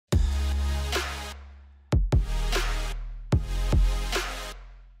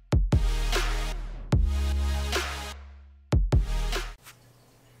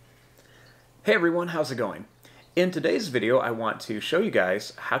Hey everyone, how's it going? In today's video, I want to show you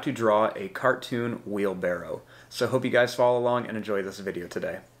guys how to draw a cartoon wheelbarrow. So I hope you guys follow along and enjoy this video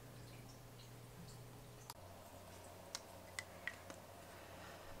today.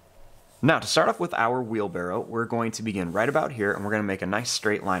 Now, to start off with our wheelbarrow, we're going to begin right about here and we're going to make a nice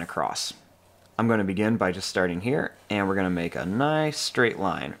straight line across. I'm going to begin by just starting here and we're going to make a nice straight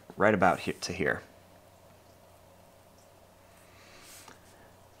line right about here to here.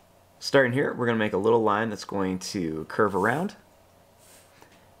 Starting here, we're going to make a little line that's going to curve around.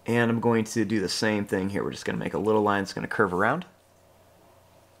 And I'm going to do the same thing here. We're just going to make a little line that's going to curve around.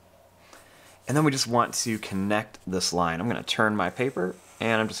 And then we just want to connect this line. I'm going to turn my paper,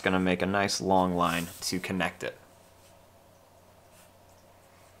 and I'm just going to make a nice long line to connect it.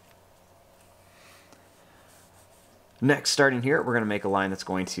 Next, starting here, we're going to make a line that's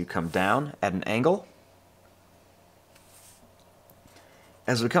going to come down at an angle.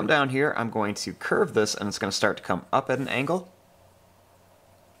 As we come down here, I'm going to curve this and it's going to start to come up at an angle.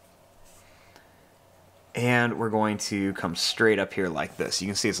 And we're going to come straight up here like this. You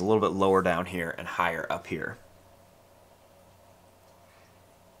can see it's a little bit lower down here and higher up here.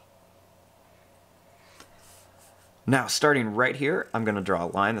 Now, starting right here, I'm going to draw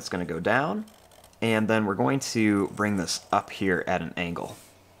a line that's going to go down, and then we're going to bring this up here at an angle.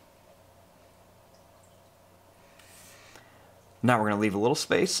 Now we're going to leave a little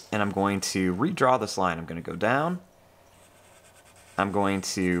space, and I'm going to redraw this line. I'm going to go down. I'm going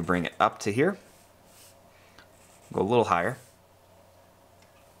to bring it up to here. Go a little higher.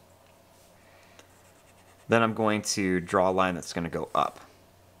 Then I'm going to draw a line that's going to go up.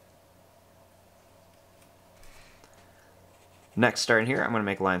 Next, starting here, I'm going to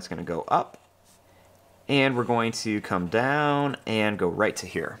make a line that's going to go up. And we're going to come down and go right to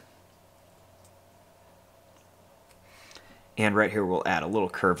here. And right here we'll add a little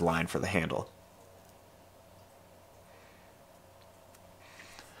curved line for the handle.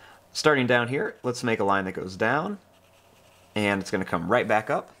 Starting down here, let's make a line that goes down, and it's going to come right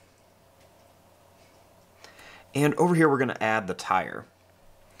back up. And over here we're going to add the tire.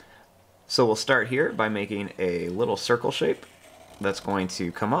 So we'll start here by making a little circle shape that's going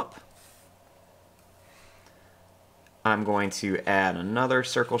to come up. I'm going to add another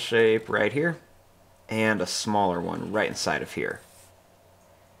circle shape right here, and a smaller one right inside of here.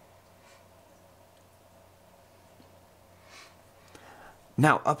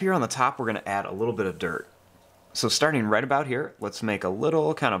 Now, up here on the top, we're going to add a little bit of dirt. So starting right about here, let's make a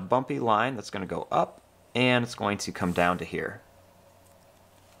little kind of bumpy line that's going to go up, and it's going to come down to here.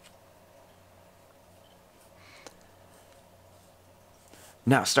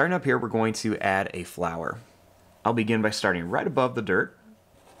 Now, starting up here, we're going to add a flower. I'll begin by starting right above the dirt,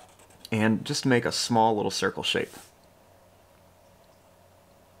 and just make a small little circle shape.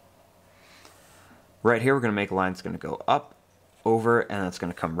 Right here we're going to make a line that's going to go up, over, and it's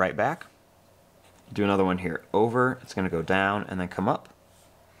going to come right back. Do another one here, over, it's going to go down and then come up.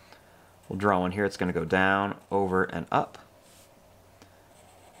 We'll draw one here, it's going to go down, over, and up.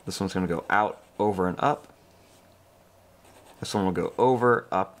 This one's going to go out, over, and up. This one will go over,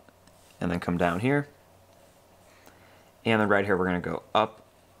 up, and then come down here. And then right here we're going to go up,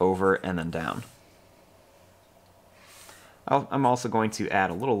 over, and then down. I'm also going to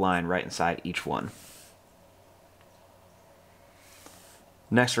add a little line right inside each one.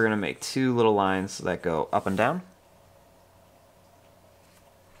 Next we're going to make two little lines that go up and down.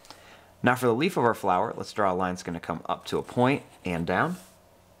 Now for the leaf of our flower, let's draw a line that's going to come up to a point and down.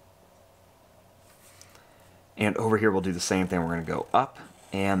 And over here we'll do the same thing. We're going to go up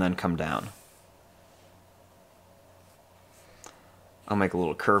and then come down. I'll make a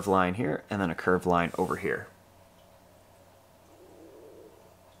little curved line here, and then a curved line over here.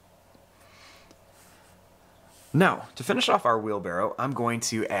 Now, to finish off our wheelbarrow, I'm going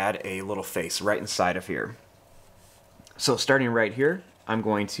to add a little face right inside of here. So starting right here, I'm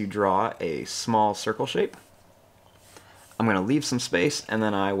going to draw a small circle shape. I'm going to leave some space, and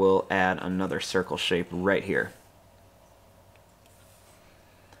then I will add another circle shape right here.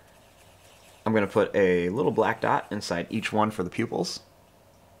 I'm going to put a little black dot inside each one for the pupils.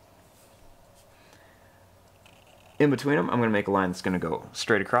 In between them, I'm going to make a line that's going to go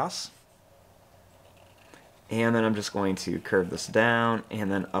straight across. And then I'm just going to curve this down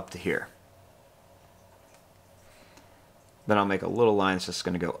and then up to here. Then I'll make a little line that's just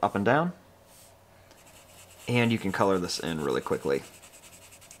going to go up and down. And you can color this in really quickly.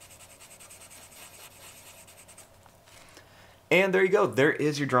 And there you go. There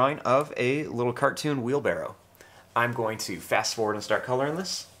is your drawing of a little cartoon wheelbarrow. I'm going to fast forward and start coloring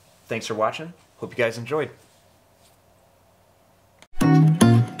this. Thanks for watching. Hope you guys enjoyed.